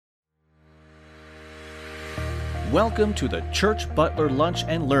Welcome to the Church Butler Lunch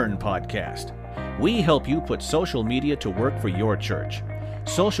and Learn podcast. We help you put social media to work for your church.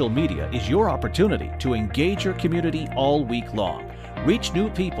 Social media is your opportunity to engage your community all week long, reach new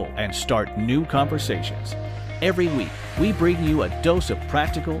people, and start new conversations. Every week, we bring you a dose of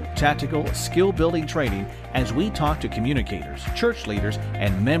practical, tactical, skill-building training as we talk to communicators, church leaders,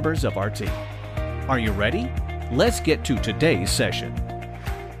 and members of our team. Are you ready? Let's get to today's session.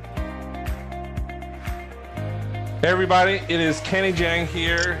 Hey everybody, it is Kenny Jang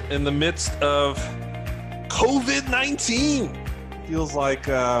here in the midst of COVID-19. Feels like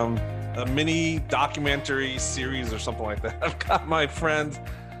a mini documentary series or something like that. I've got my friend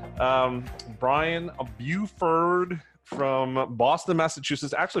Brian Buford from Boston,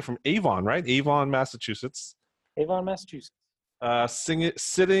 Massachusetts, actually from Avon, right? Avon, Massachusetts. Avon, Massachusetts.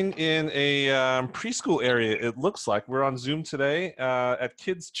 Sitting in a preschool area, it looks like. We're on Zoom today at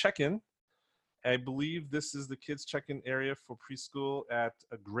Kids Check-In. I believe this is the kids check-in area for preschool at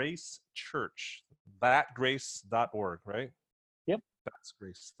a Grace Church, thatgrace.org, right? Yep. That's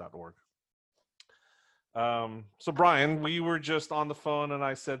grace.org. So Brian, we were just on the phone and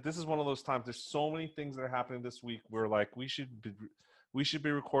I said, this is one of those times, there's so many things that are happening this week. We're like, we should be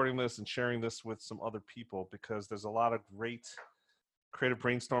recording this and sharing this with some other people because there's a lot of great creative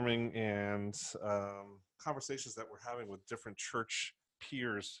brainstorming and conversations that we're having with different church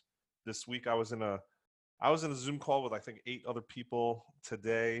peers. This week, I was in a Zoom call with I think 8 other people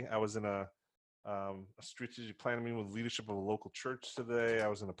today. I was in a strategic planning meeting with leadership of a local church today. I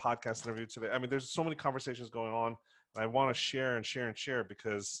was in a podcast interview today. I mean, there's so many conversations going on, and I want to share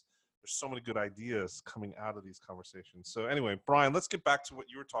because there's so many good ideas coming out of these conversations. So anyway, Brian, let's get back to what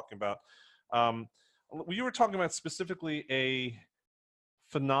you were talking about. You were talking about specifically a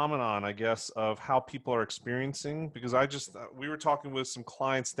phenomenon, I guess, of how people are experiencing, because we were talking with some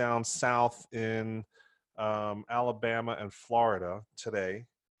clients down south in Alabama and Florida today,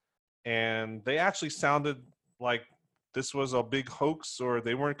 and they actually sounded like this was a big hoax, or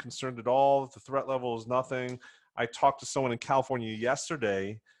they weren't concerned at all. The threat level is nothing. I talked to someone in California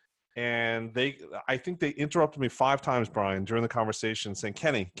yesterday, and I think they interrupted me 5 times, Brian, during the conversation, saying,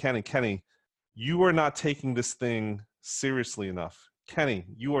 Kenny, you are not taking this thing seriously enough. Kenny,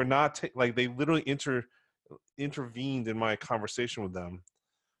 you are not they literally intervened in my conversation with them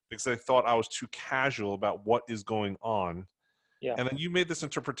because they thought I was too casual about what is going on. Yeah. And then you made this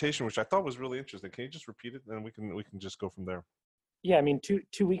interpretation, which I thought was really interesting. Can you just repeat it? And we can just go from there. Yeah, I mean,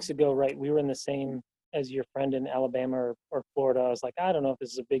 two weeks ago, right, we were in the same as your friend in Alabama or Florida. I was like, I don't know if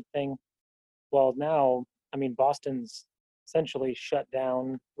this is a big thing. Well, now, I mean, Boston's essentially shut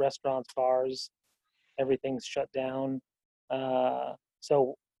down, restaurants, bars, everything's shut down.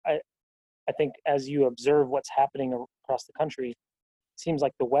 So I think as you observe what's happening across the country, it seems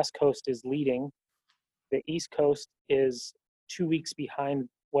like the West Coast is leading. The East Coast is 2 weeks behind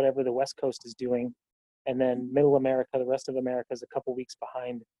whatever the West Coast is doing. And then Middle America, the rest of America is a couple weeks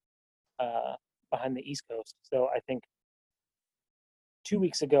behind the East Coast. So I think 2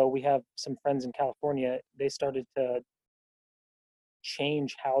 weeks ago, we have some friends in California. They started to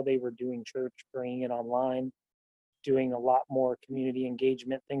change how they were doing church, bringing it online, doing a lot more community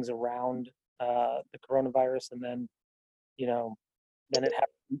engagement things around the coronavirus. And then, then it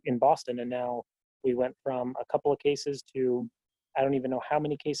happened in Boston. And now we went from a couple of cases to, I don't even know how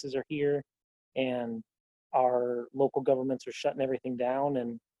many cases are here. And our local governments are shutting everything down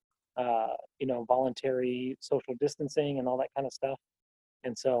and, voluntary social distancing and all that kind of stuff.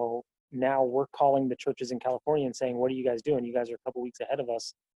 And so now we're calling the churches in California and saying, what are you guys doing? You guys are a couple weeks ahead of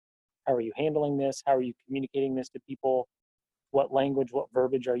us. How are you handling this? How are you communicating this to people? What language, what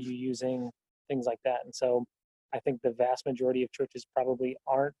verbiage are you using? Things like that. And so I think the vast majority of churches probably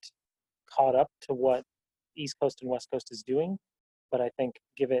aren't caught up to what East Coast and West Coast is doing. But I think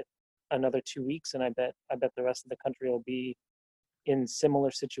give it another 2 weeks, and I bet the rest of the country will be in similar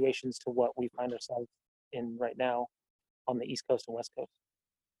situations to what we find ourselves in right now on the East Coast and West Coast.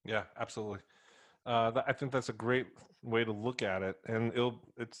 Yeah, absolutely. I think that's a great way to look at it, and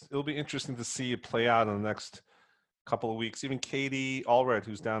it'll be interesting to see it play out in the next couple of weeks. Even Katie Allred,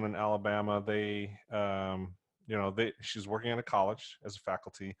 who's down in Alabama, she's working at a college as a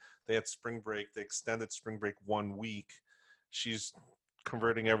faculty. They had spring break. They extended spring break 1 week. She's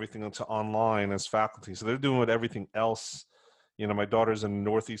converting everything into online as faculty, so they're doing with everything else. My daughter's in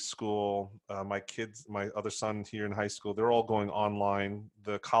Northeast school. My other son here in high school, they're all going online.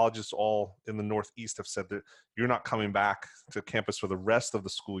 The colleges all in the Northeast have said that you're not coming back to campus for the rest of the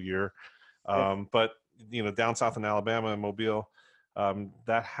school year. But, down south in Alabama and Mobile,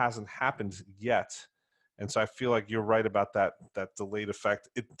 that hasn't happened yet. And so I feel like you're right about that delayed effect.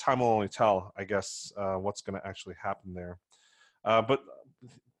 Time will only tell, I guess, what's going to actually happen there. But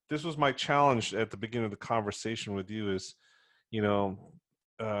this was my challenge at the beginning of the conversation with you is, you know,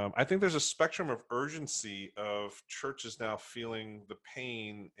 I think there's a spectrum of urgency of churches now feeling the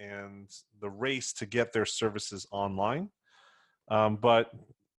pain and the race to get their services online. But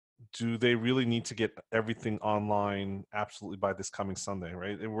do they really need to get everything online absolutely by this coming Sunday,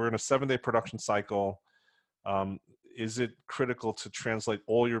 right? And we're in a 7-day production cycle. Is it critical to translate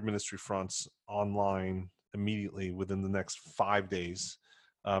all your ministry fronts online immediately within the next 5 days?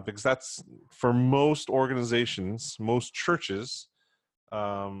 Because that's, for most organizations, most churches,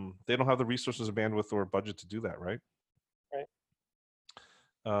 they don't have the resources or bandwidth or budget to do that, right?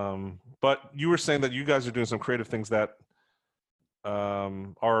 Right. But you were saying that you guys are doing some creative things that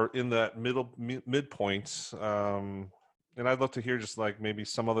are in that midpoint. And I'd love to hear just like maybe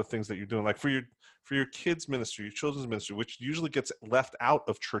some other things that you're doing, like for your kids ministry, your children's ministry, which usually gets left out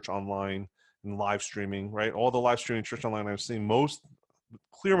of church online and live streaming, right? All the live streaming church online I've seen, most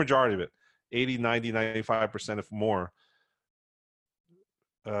clear majority of it, 80, 90, 95%, if more,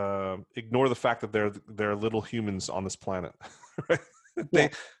 ignore the fact that they're little humans on this planet. Right? Yeah.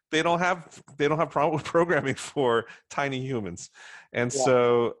 They don't have programming for tiny humans, and Yeah.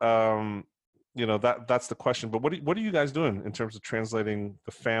 so that's the question. But what are you guys doing in terms of translating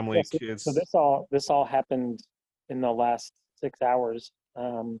the family, Yeah, kids? so this all happened in the last 6 hours.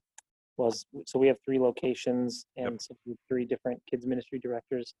 So we have 3 locations and Yep. so 3 different kids ministry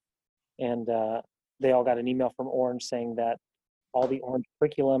directors, and they all got an email from Orange saying that all the Orange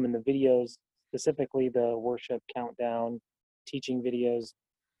curriculum and the videos, specifically the worship countdown, teaching videos,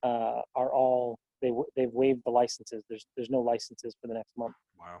 are all they've waived the licenses. There's no licenses for the next month,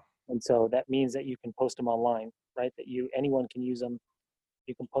 Wow. and so that means that you can post them online, right? That anyone can use them.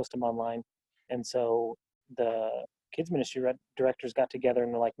 You can post them online, and so the kids ministry directors got together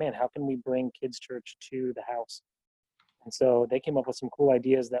and they're like, man, how can we bring kids church to the house? And so they came up with some cool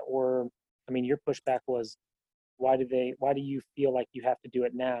ideas that were, I mean, your pushback was, why do you feel like you have to do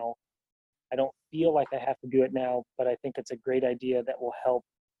it now? I don't feel like I have to do it now, but I think it's a great idea that will help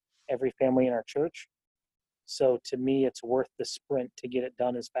every family in our church. So to me, it's worth the sprint to get it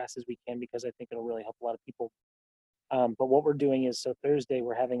done as fast as we can because I think it'll really help a lot of people. But what we're doing is, so Thursday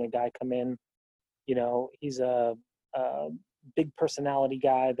we're having a guy come in. He's a big personality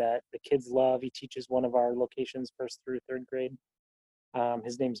guy that the kids love. He teaches one of our locations, 1st through 3rd grade.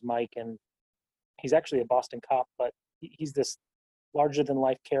 His name's Mike, and he's actually a Boston cop, but he's this larger than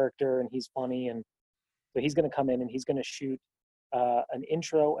life character, and he's funny. And so he's going to come in and he's going to shoot an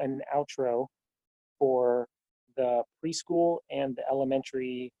intro and an outro for the preschool and the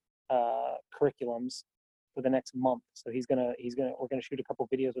elementary curriculums for the next month. So we're gonna shoot a couple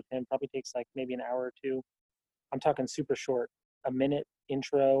videos with him. Probably takes like maybe an hour or 2. I'm talking super short, a minute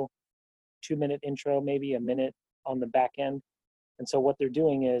intro, 2-minute intro, maybe a minute on the back end. And so what they're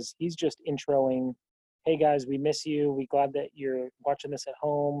doing is he's just introing, hey guys, we miss you. We glad that you're watching this at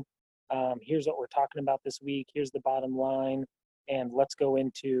home. Here's what we're talking about this week. Here's the bottom line. And let's go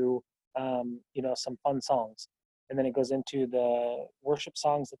into, some fun songs. And then it goes into the worship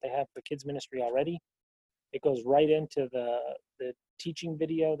songs that they have for kids ministry already. It goes right into the teaching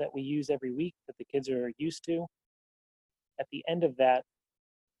video that we use every week that the kids are used to. At the end of that,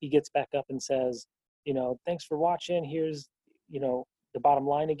 he gets back up and says, thanks for watching. Here's, the bottom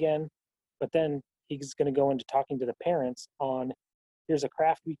line again. But then he's going to go into talking to the parents on, here's a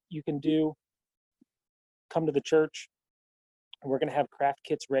craft you can do. Come to the church. We're going to have craft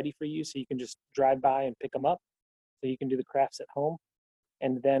kits ready for you so you can just drive by and pick them up so you can do the crafts at home.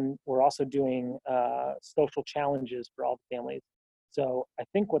 And then we're also doing social challenges for all the families. So I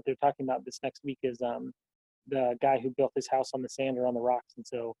think what they're talking about this next week is the guy who built his house on the sand or on the rocks. And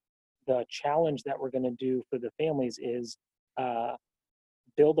so the challenge that we're going to do for the families is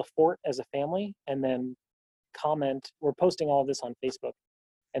build a fort as a family and then comment. We're posting all of this on Facebook.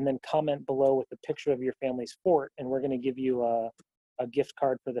 And then comment below with a picture of your family's fort, and we're going to give you a gift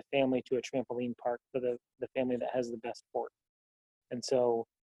card for the family to a trampoline park for the family that has the best fort. And so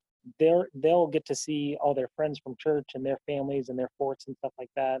they'll get to see all their friends from church and their families and their forts and stuff like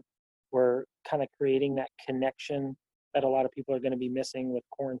that. We're kind of creating that connection that a lot of people are going to be missing with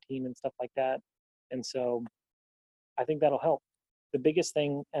quarantine and stuff like that. And so I think that'll help. The biggest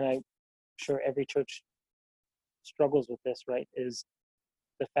thing, and I'm sure every church struggles with this, right, is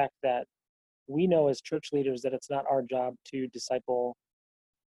the fact that we know as church leaders that it's not our job to disciple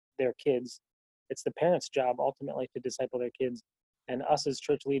their kids. It's the parents' job ultimately to disciple their kids. And us as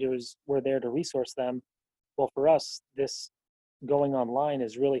church leaders, we're there to resource them. Well, for us, this going online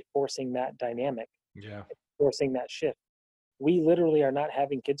is really forcing that dynamic. Yeah. forcing that shift. We literally are not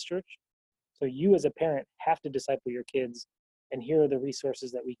having kids church. So you as a parent have to disciple your kids, and here are the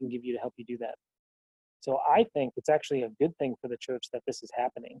resources that we can give you to help you do that. So I think it's actually a good thing for the church that this is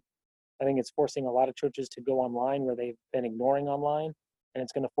happening. I think it's forcing a lot of churches to go online where they've been ignoring online, and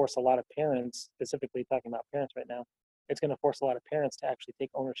it's going to force a lot of parents, specifically talking about parents right now, it's going to force a lot of parents to actually take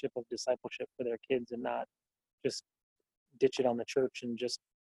ownership of discipleship for their kids and not just ditch it on the church and just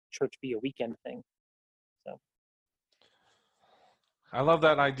church be a weekend thing. So I love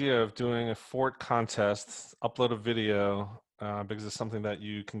that idea of doing a fort contest, upload a video, because it's something that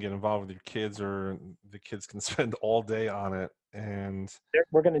you can get involved with your kids, or the kids can spend all day on it. And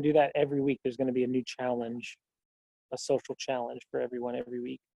we're going to do that every week. There's going to be a new challenge, a social challenge for everyone every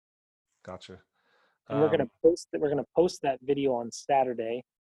week. gotcha. And we're going to post that video on Saturday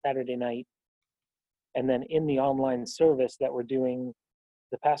night. And then in the online service that we're doing,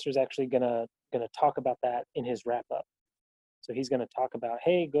 the pastor's actually going to talk about that in his wrap up. So he's going to talk about,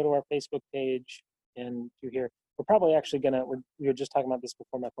 hey, go to our Facebook page and do here. We're probably actually going to, we were just talking about this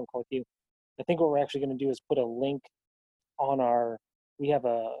before my phone call with you. I think what we're actually going to do is put a link on we have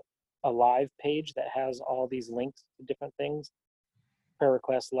a live page that has all these links to different things, prayer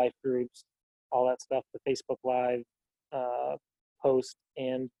requests, life groups, all that stuff, the Facebook Live post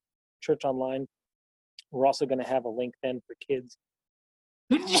and church online. We're also going to have a link then for kids.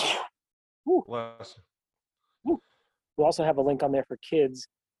 Bless. We'll also have a link on there for kids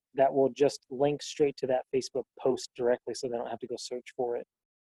that will just link straight to that Facebook post directly, so they don't have to go search for it.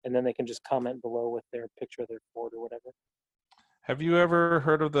 And then they can just comment below with their picture of their fort or whatever. Have you ever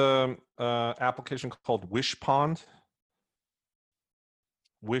heard of the application called Wishpond?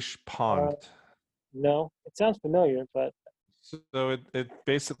 Wishpond. No, it sounds familiar, but So it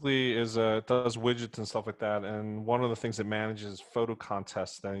basically is it does widgets and stuff like that, and one of the things it manages is photo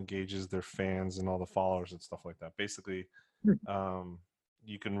contests that engages their fans and all the followers and stuff like that. Basically,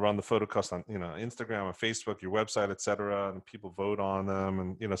 you can run the photo contest on Instagram and Facebook, your website, etc., and people vote on them,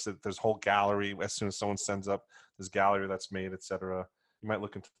 and so there's a whole gallery. As soon as someone sends up this gallery that's made, etc., you might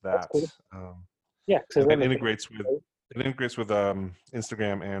look into that. Cool. Yeah, because it integrates with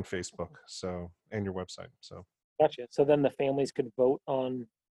Instagram and Facebook, and your website. So. Gotcha. So then the families could vote on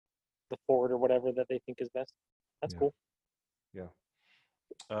the fort or whatever that they think is best. That's cool. Yeah.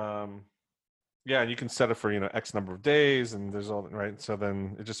 Yeah, and you can set it for X number of days, and there's all right. So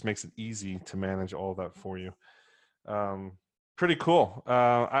then it just makes it easy to manage all that for you. Pretty cool.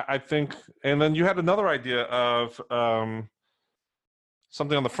 I think. And then you had another idea of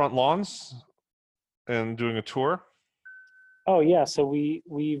something on the front lawns and doing a tour. Oh yeah. So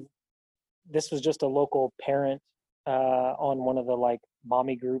this was just a local parent on one of the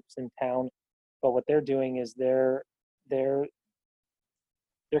mommy groups in town, but what they're doing is they're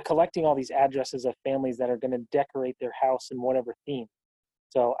collecting all these addresses of families that are going to decorate their house in whatever theme.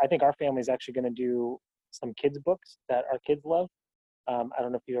 So I think our family is actually going to do some kids books that our kids love. I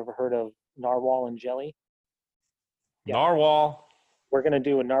don't know if you've ever heard of Narwhal and Jelly. Yeah. Narwhal. We're going to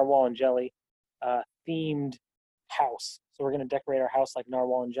do a Narwhal and Jelly themed house. So we're going to decorate our house like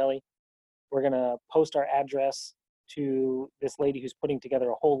Narwhal and Jelly. We're going to post our address to this lady who's putting together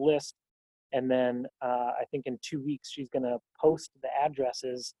a whole list. And then I think in 2 weeks, she's going to post the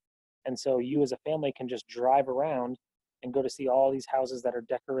addresses. And so you as a family can just drive around and go to see all these houses that are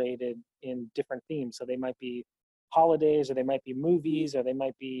decorated in different themes. So they might be holidays, or they might be movies, or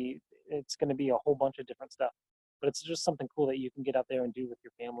it's going to be a whole bunch of different stuff. But it's just something cool that you can get out there and do with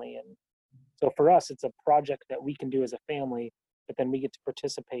your family. And so for us, it's a project that we can do as a family, but then we get to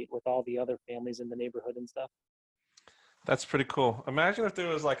participate with all the other families in the neighborhood and stuff. That's pretty cool. Imagine if there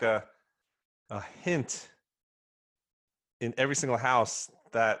was a hint in every single house,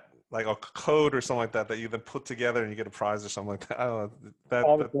 that like a code or something like that you then put together and you get a prize or something like that. I don't know.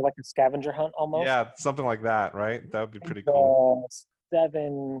 That like a scavenger hunt almost. Yeah, something like that, right? That would be pretty cool.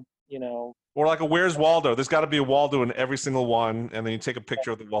 7, Or like a Where's Waldo? There's got to be a Waldo in every single one, and then you take a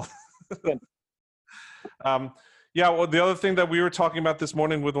picture of the Waldo. Yeah, well, the other thing that we were talking about this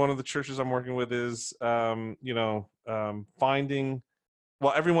morning with one of the churches I'm working with is, finding,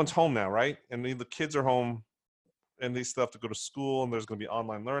 well, everyone's home now, right? And the kids are home, and they still have to go to school, and there's going to be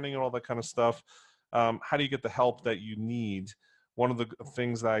online learning and all that kind of stuff. How do you get the help that you need? One of the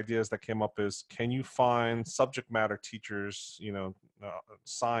ideas that came up is, can you find subject matter teachers,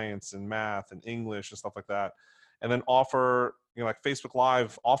 science and math and English and stuff like that, and then offer, like Facebook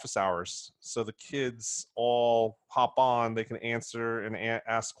Live office hours, so the kids all hop on, they can answer and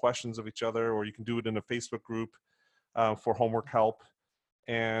ask questions of each other, or you can do it in a Facebook group for homework help.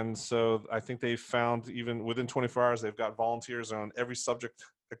 And so I think they found, even within 24 hours, they've got volunteers on every subject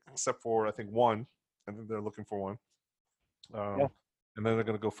except for, I think, one. and then they're looking for one. Yeah. And then they're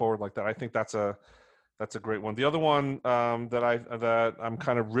going to go forward like that. I think that's a great one. The other one that I'm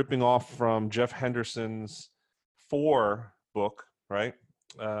kind of ripping off from Jeff Henderson's For book, right?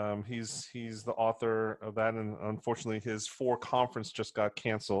 He's the author of that, and unfortunately, his For conference just got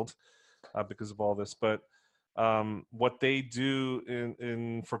canceled because of all this. But what they do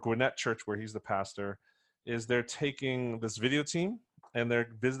in for Gwinnett Church, where he's the pastor, is they're taking this video team and they're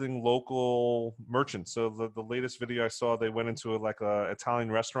visiting local merchants. So the latest video I saw, they went into a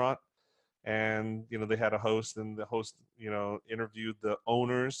Italian restaurant, and they had a host, and the host interviewed the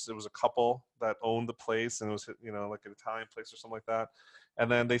owners. It was a couple that owned the place, and it was like an Italian place or something like that. And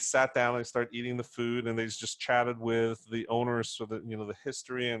then they sat down and they started eating the food, and they just chatted with the owners, so that the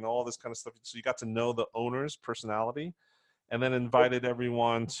history and all this kind of stuff. So you got to know the owner's personality, and then invited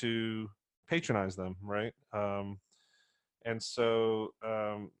everyone to patronize them, right? And so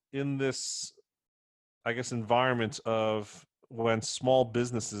in this, I guess, environment of when small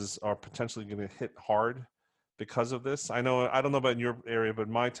businesses are potentially going to hit hard because of this. I don't know about in your area, but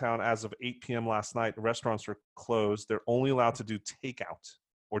in my town, as of 8 p.m. last night, restaurants are closed. They're only allowed to do takeout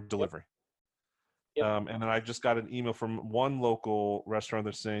or delivery. Yep. And then I just got an email from one local restaurant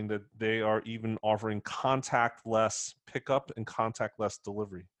that's saying that they are even offering contactless pickup and contactless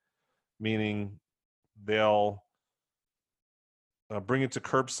delivery, meaning they'll bring it to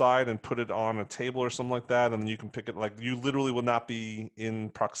curbside and put it on a table or something like that, and then you can pick it. Like, you literally will not be in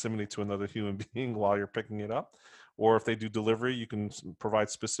proximity to another human being while you're picking it up. Or if they do delivery, you can provide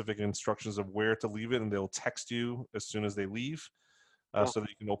specific instructions of where to leave it, and they'll text you as soon as they leave, so that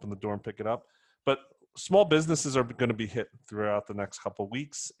you can open the door and pick it up. But small businesses are going to be hit throughout the next couple of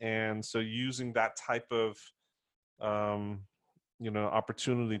weeks, and so using that type of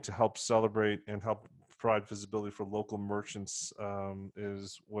opportunity to help celebrate and help provide visibility for local merchants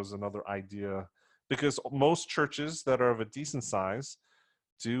was another idea, because most churches that are of a decent size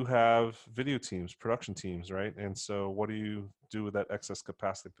do have video teams, production teams, right? And so what do you do with that excess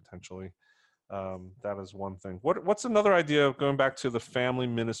capacity potentially? That is one thing. What's another idea, going back to the family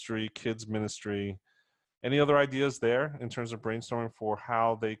ministry, kids ministry? Any other ideas there in terms of brainstorming for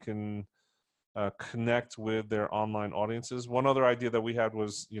how they can connect with their online audiences? One other idea that we had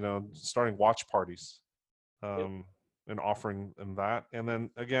was, starting watch parties, and offering them that. And then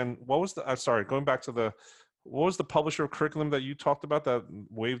again, what was going back to what was the publisher curriculum that you talked about that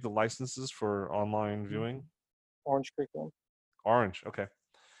waived the licenses for online viewing? Orange Curriculum. Orange. Okay.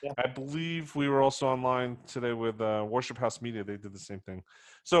 Yeah. I believe we were also online today with Worship House Media. They did the same thing.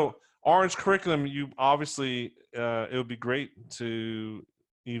 So Orange Curriculum, you obviously, it would be great to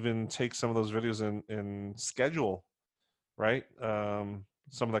even take some of those videos and schedule, right?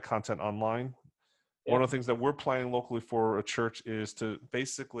 Some of the content online. Yeah. One of the things that we're planning locally for a church is to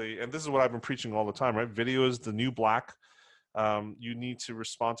basically, and this is what I've been preaching all the time, right? Video is the new black. You need to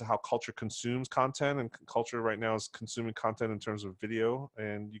respond to how culture consumes content, and culture right now is consuming content in terms of video,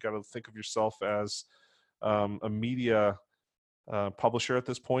 and you got to think of yourself as a media publisher at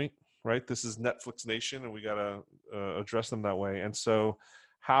this point, right? This is Netflix Nation, and we got to address them that way. And so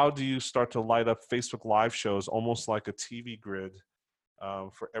how do you start to light up Facebook Live shows almost like a TV grid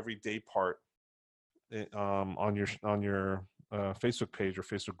for every day part on your Facebook page or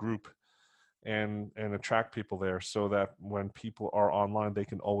Facebook group, and attract people there, so that when people are online, they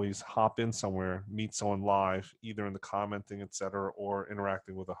can always hop in somewhere, meet someone live, either in the commenting, etc., or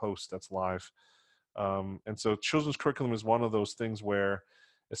interacting with a host that's live. And so children's curriculum is one of those things where,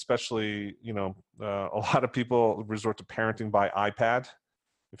 especially, a lot of people resort to parenting by iPad,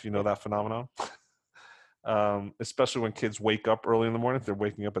 if you know that phenomenon. Especially when kids wake up early in the morning. If they're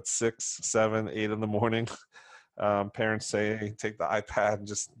waking up at 6, 7, 8 in the morning, parents say, hey, take the iPad and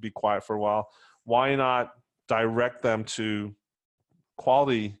just be quiet for a while. Why not direct them to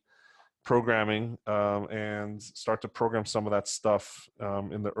quality programming, and start to program some of that stuff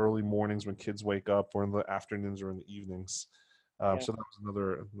in the early mornings when kids wake up, or in the afternoons or in the evenings? So that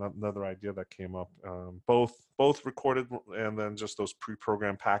was another idea that came up. Both recorded, and then just those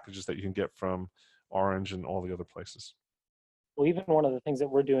pre-programmed packages that you can get from Orange and all the other places. Well, even one of the things that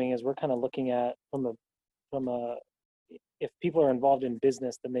we're doing is we're kind of looking at from a if people are involved in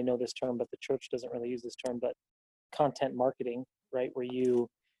business, then they know this term, but the church doesn't really use this term, but content marketing, right? Where you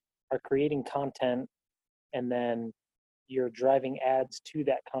are creating content and then you're driving ads to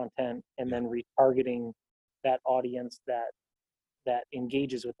that content, and then retargeting that audience that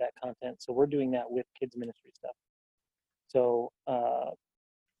engages with that content. So we're doing that with kids ministry stuff. So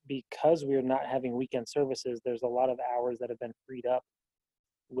because we're not having weekend services, there's a lot of hours that have been freed up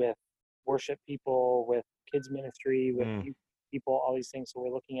with worship people, with kids ministry, with youth people, all these things. So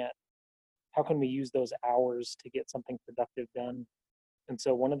we're looking at how can we use those hours to get something productive done? And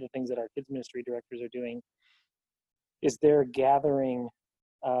so one of the things that our kids ministry directors are doing is they're gathering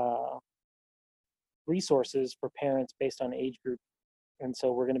resources for parents based on age group. And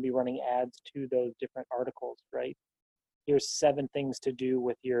so we're going to be running ads to those different articles, right? Here's 7 things to do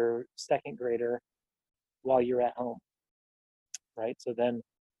with your second grader while you're at home, right? So then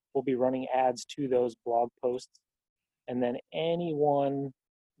we'll be running ads to those blog posts. And then anyone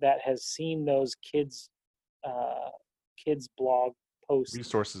that has seen those kids blog posts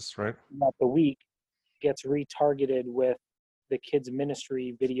Resources, right? throughout the week gets retargeted with the kids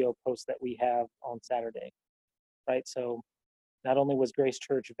ministry video posts that we have on Saturday, right? So not only was Grace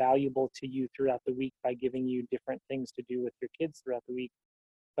Church valuable to you throughout the week by giving you different things to do with your kids throughout the week,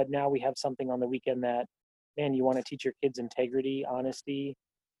 but now we have something on the weekend that, man, you want to teach your kids integrity, honesty,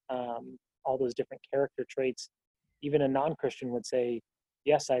 all those different character traits. Even a non-Christian would say,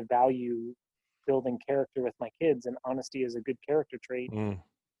 yes, I value building character with my kids, and honesty is a good character trait.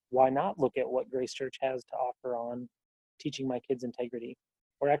 Why not look at what Grace Church has to offer on teaching my kids integrity?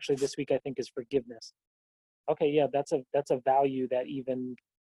 Or actually this week I think is forgiveness. Okay, yeah, that's a value that even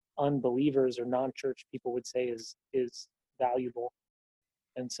unbelievers or non-church people would say is valuable.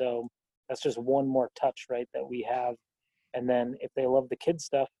 And so that's just one more touch, right, that we have. And then if they love the kids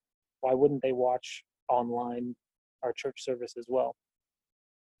stuff, why wouldn't they watch online our church service as well?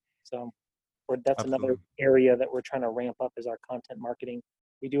 So that's Absolutely. another area that we're trying to ramp up is our content marketing.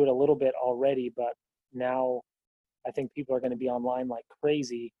 We do it a little bit already, but now I think people are going to be online like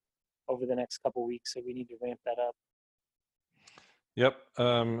crazy over the next couple of weeks, so we need to ramp that up. Yep.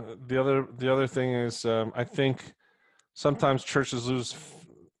 The other thing is, I think sometimes churches lose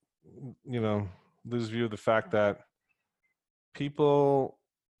view of the fact that people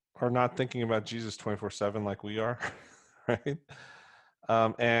are not thinking about Jesus 24/7 like we are, right?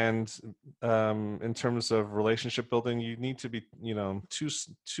 And in terms of relationship building, you need to be,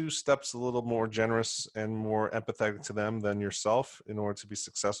 two steps a little more generous and more empathetic to them than yourself in order to be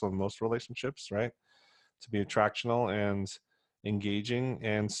successful in most relationships, right? To be attractional and engaging.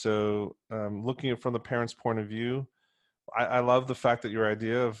 And so looking at it from the parent's point of view, I love the fact that your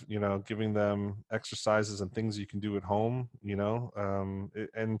idea of, giving them exercises and things you can do at home,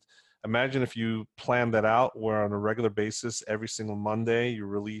 and imagine if you plan that out where on a regular basis, every single Monday, you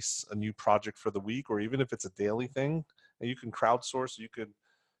release a new project for the week, or even if it's a daily thing, and you can crowdsource, you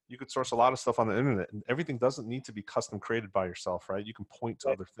could source a lot of stuff on the internet, and everything doesn't need to be custom created by yourself, right? You can point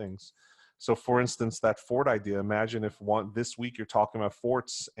to other things. So for instance, that fort idea, imagine if this week you're talking about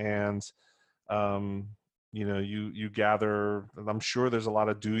forts and, you gather, I'm sure there's a lot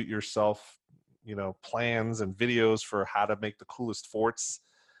of do-it-yourself, plans and videos for how to make the coolest forts.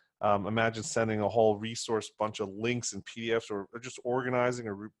 Imagine sending a whole resource bunch of links and PDFs or just organizing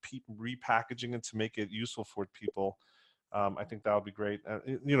or repackaging it to make it useful for people. I think that would be great.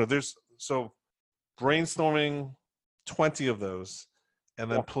 So brainstorming 20 of those and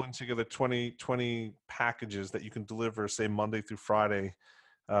then pulling together 20 packages that you can deliver, say Monday through Friday,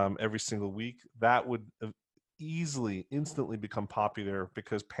 every single week. That would instantly become popular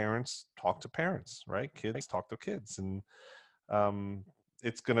because parents talk to parents, right? Kids talk to kids. And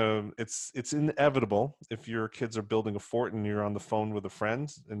it's inevitable if your kids are building a fort and you're on the phone with a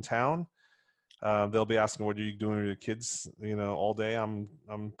friend in town. They'll be asking, what are you doing with your kids? All day I'm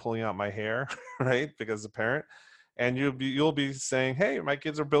pulling out my hair, right? Because as a parent, and you'll be saying, hey, my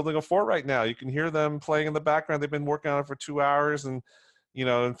kids are building a fort right now. You can hear them playing in the background. They've been working on it for 2 hours. And,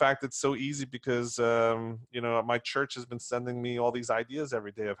 in fact, it's so easy because, my church has been sending me all these ideas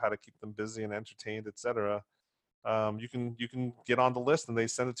every day of how to keep them busy and entertained, et cetera. You can get on the list and they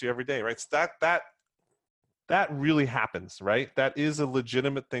send it to you every day, right? So that really happens, right? That is a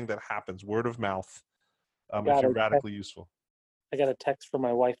legitimate thing that happens, word of mouth, if you're radically useful. I got a text from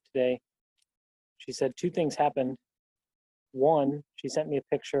my wife today. She said 2 things happened. One, she sent me a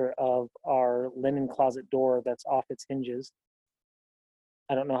picture of our linen closet door that's off its hinges.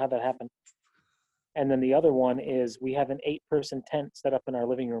 I don't know how that happened. And then the other one is we have an 8-person tent set up in our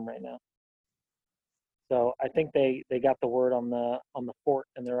living room right now. So I think they got the word on the fort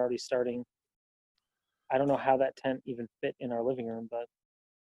and they're already starting. I don't know how that tent even fit in our living room, but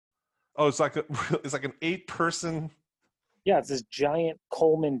it's like an 8-person. Yeah, it's this giant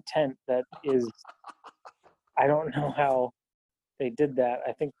Coleman tent that is. I don't know how they did that.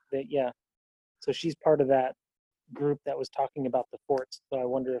 I think that So she's part of that group that was talking about the forts. So I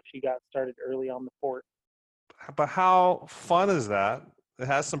wonder if she got started early on the fort. But how fun is that? It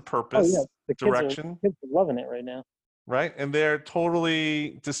has some purpose, the direction. Kids are loving it right now. Right. And they're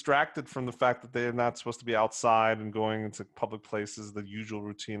totally distracted from the fact that they're not supposed to be outside and going into public places, the usual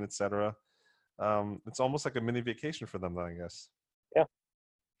routine, et cetera. it's almost like a mini vacation for them, I guess. Yeah.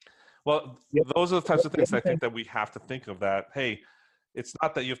 Well, Yep. those are the types of The things other I think thing- that we have to think of, that, hey, it's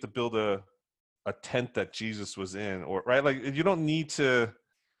not that you have to build a tent that Jesus was in, or right, like you don't need to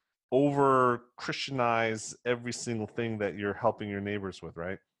over Christianize every single thing that you're helping your neighbors with,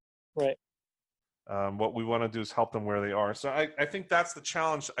 right? Right. What we want to do is help them where they are. So I think that's the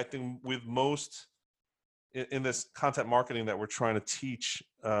challenge, I think, with most in this content marketing that we're trying to teach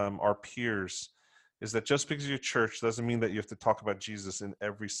our peers, is that just because you're church doesn't mean that you have to talk about Jesus in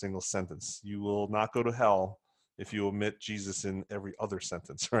every single sentence. You will not go to hell if you omit Jesus in every other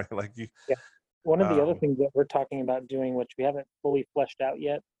sentence, right? Like you, Yeah. One of the other um, things that we're talking about doing, which we haven't fully fleshed out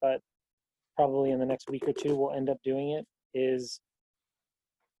yet, but probably in the next week or two we'll end up doing it, is,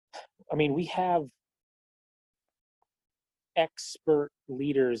 I mean, we have expert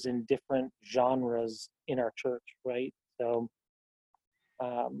leaders in different genres in our church, right? So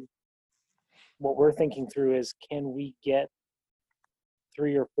what we're thinking through is, can we get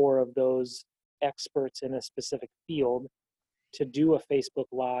 3 or 4 of those experts in a specific field to do a Facebook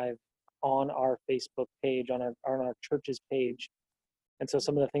Live on our Facebook page, on our church's page? And so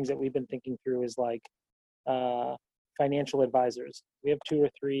some of the things that we've been thinking through is like financial advisors. We have 2 or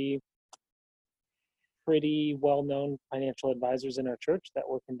 3 pretty well-known financial advisors in our church that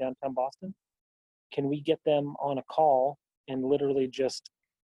work in downtown Boston. Can we get them on a call and literally just,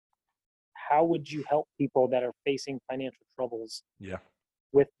 how would you help people that are facing financial troubles yeah,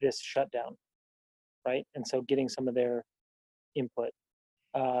 with this shutdown, right? And so getting some of their input.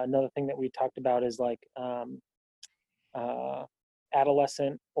 Another thing that we talked about is like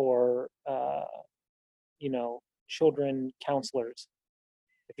adolescent or children counselors.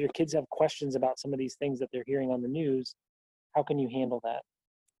 If your kids have questions about some of these things that they're hearing on the news, how can you handle that?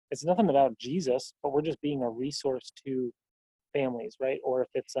 It's nothing about Jesus, but we're just being a resource to families, right? Or if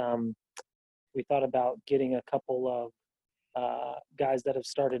it's we thought about getting a couple of guys that have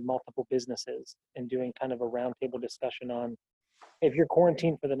started multiple businesses and doing kind of a roundtable discussion on, if you're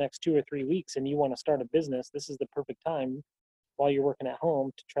quarantined for the next 2 or 3 weeks and you want to start a business, this is the perfect time while you're working at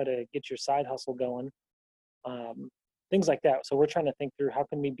home to try to get your side hustle going. Things like that. So we're trying to think through, how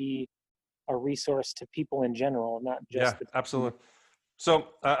can we be a resource to people in general, not yeah, just the. absolutely. So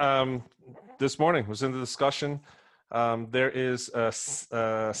this morning was in the discussion. There is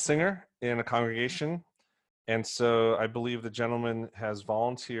a singer in a congregation, and so I believe the gentleman has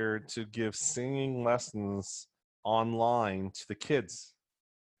volunteered to give singing lessons online to the kids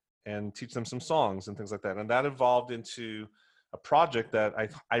and teach them some songs and things like that. And that evolved into a project that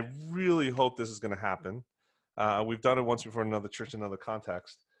I really hope this is going to happen. We've done it once before in another church, in another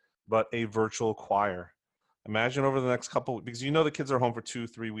context, but a virtual choir. Imagine over the next couple, because the kids are home for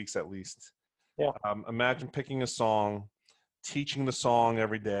 2-3 weeks at least. Yeah. Imagine picking a song, teaching the song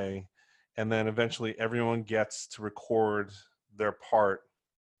every day, and then eventually everyone gets to record their part.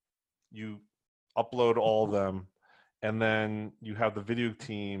 You upload all of them, and then you have the video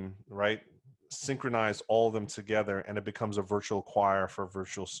team, right, synchronize all of them together, and it becomes a virtual choir for a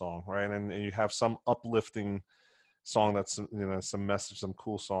virtual song, right? And you have some uplifting song that's some message, some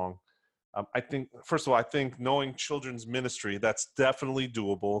cool song. I think, first of all, I think knowing children's ministry, that's definitely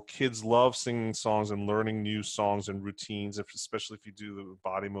doable. Kids love singing songs and learning new songs and routines, especially if you do the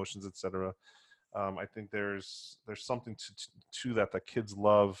body motions, etc. I think there's something to that kids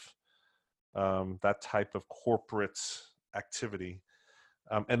love, that type of corporate activity.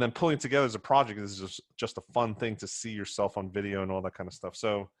 And then pulling together as a project is just a fun thing to see yourself on video and all that kind of stuff.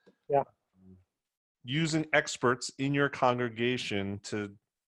 So Yeah. Using experts in your congregation to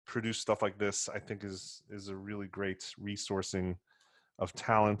produce stuff like this, I think is a really great resourcing of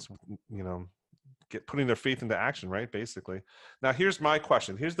talent, putting their faith into action, right? Basically. Now, here's my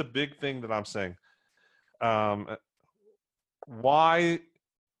question. Here's the big thing that I'm saying. Why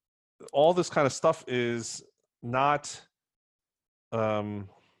all this kind of stuff is not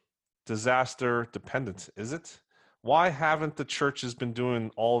disaster dependent, is it? Why haven't the churches been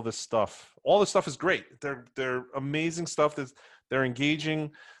doing all this stuff? All this stuff is great. They're amazing stuff. They're engaging.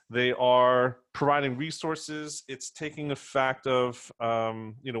 They are providing resources. It's taking the fact of,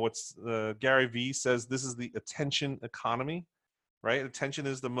 what's Gary Vee says, this is the attention economy, right? Attention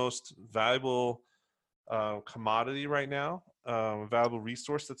is the most valuable commodity right now, valuable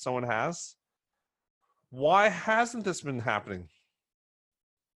resource that someone has. Why hasn't this been happening?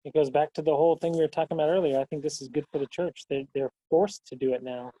 It goes back to the whole thing we were talking about earlier. I think this is good for the church. They're forced to do it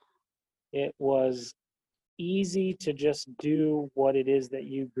now. It was easy to just do what it is that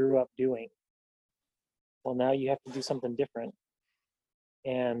you grew up doing. Well, now you have to do something different.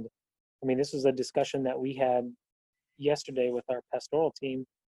 And I mean, this was a discussion that we had yesterday with our pastoral team.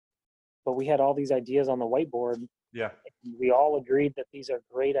 but we had all these ideas on the whiteboard. Yeah. We all agreed that these are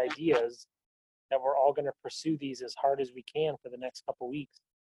great ideas, that we're all going to pursue these as hard as we can for the next couple weeks.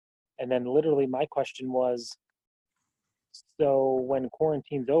 And then literally my question was, so when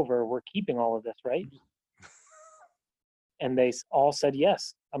quarantine's over, we're keeping all of this, right? And they all said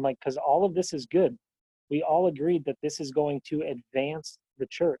yes. I'm like, because all of this is good. We all agreed that this is going to advance the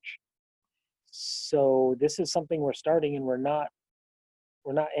church. So this is something we're starting, and we're not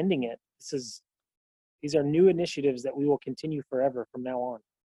ending it. These are new initiatives that we will continue forever from now on.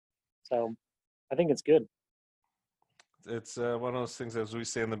 So I think it's good. It's one of those things, as we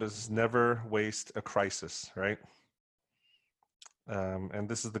say in the business, never waste a crisis, right? And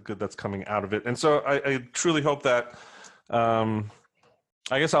this is the good that's coming out of it. And so I truly hope that,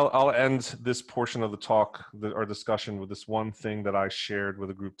 I guess I'll end this portion of the talk, our discussion, with this one thing that I shared with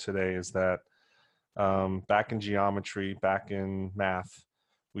the group today, is that back in geometry, back in math,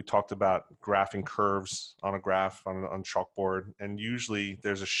 we talked about graphing curves on a graph on chalkboard. And usually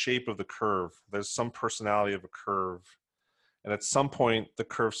there's a shape of the curve. There's some personality of a curve. And at some point, the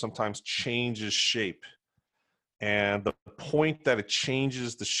curve sometimes changes shape. And the point that it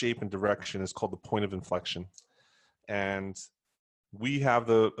changes the shape and direction is called the point of inflection. And we have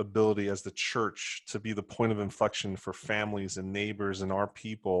the ability as the church to be the point of inflection for families and neighbors and our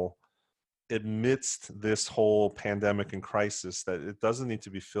people amidst this whole pandemic and crisis, that it doesn't need to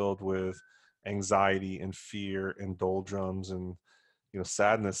be filled with anxiety and fear and doldrums and,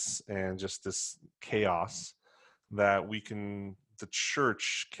 sadness and just this chaos, that the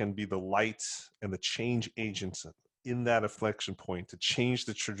church can be the light and the change agents in that inflection point to change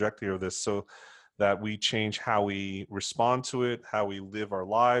the trajectory of this, so that we change how we respond to it, how we live our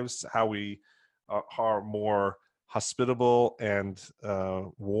lives, how we are more hospitable and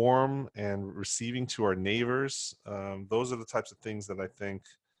warm and receiving to our neighbors. Those are the types of things that I think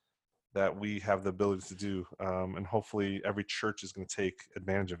that we have the ability to do. And hopefully every church is going to take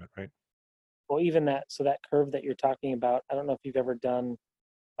advantage of it, right? Well, even that curve that you're talking about, I don't know if you've ever done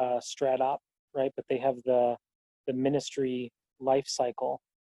StratOp, right? But they have the ministry life cycle,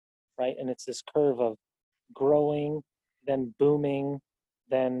 right? And it's this curve of growing, then booming,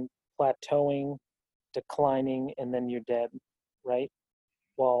 then plateauing, declining, and then you're dead, right?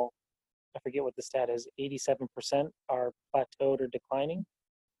 Well, I forget what the stat is. 87% are plateaued or declining,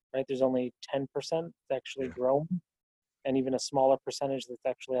 right? There's only 10% that's actually growing, and even a smaller percentage that's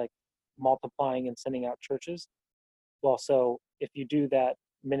actually like multiplying and sending out churches. Well, so if you do that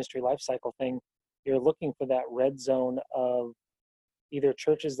ministry life cycle thing, you're looking for that red zone of either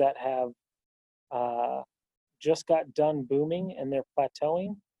churches that have just got done booming and they're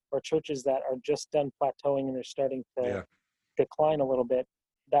plateauing, or churches that are just done plateauing and they're starting to decline a little bit.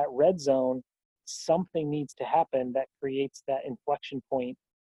 That red zone, something needs to happen that creates that inflection point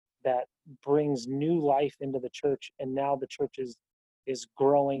that brings new life into the church, and now the church is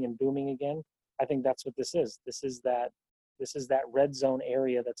growing and booming again. I think that's what this is. This is that red zone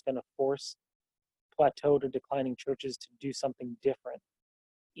area that's going to force plateaued or declining churches to do something different.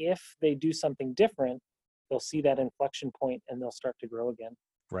 If they do something different, they'll see that inflection point and they'll start to grow again.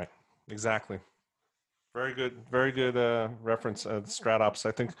 Right. Exactly. Very good reference, StratOps.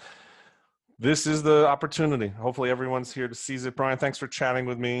 I think this is the opportunity. Hopefully everyone's here to seize it. Brian, thanks for chatting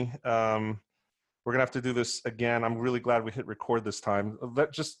with me. We're going to have to do this again. I'm really glad we hit record this time.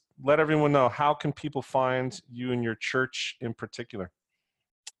 Let everyone know, how can people find you and your church in particular?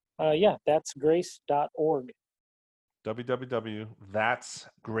 That's grace.org.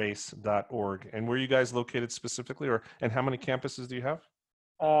 www.thatsgrace.org. And where are you guys located specifically, and how many campuses do you have?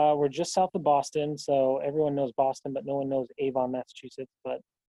 We're just south of Boston, so everyone knows Boston, but no one knows Avon, Massachusetts. But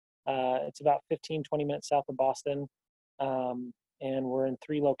it's about 15, 20 minutes south of Boston, and we're in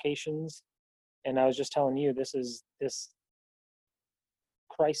 3 locations. And I was just telling you, this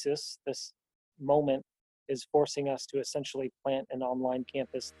crisis, this moment, is forcing us to essentially plant an online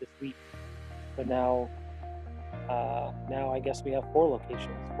campus this week. But now I guess we have 4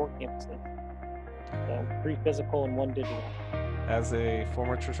 locations, 4 campuses. So 3 physical and 1 digital. As a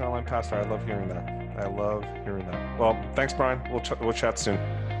former Church Online pastor, I love hearing that. Well, thanks, Brian. We'll chat soon.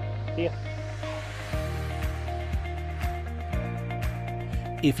 See ya.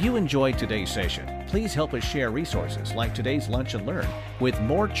 If you enjoyed today's session, please help us share resources like today's Lunch and Learn with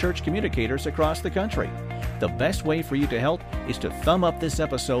more church communicators across the country. The best way for you to help is to thumb up this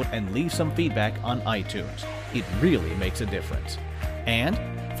episode and leave some feedback on iTunes. It really makes a difference. And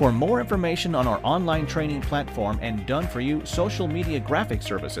for more information on our online training platform and done-for-you social media graphic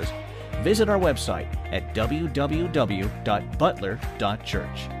services, visit our website at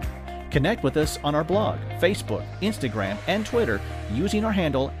www.butler.church. Connect with us on our blog, Facebook, Instagram, and Twitter using our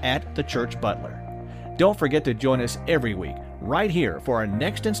handle @TheChurchButler. Don't forget to join us every week right here for our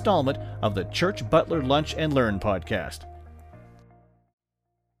next installment of the Church Butler Lunch and Learn podcast.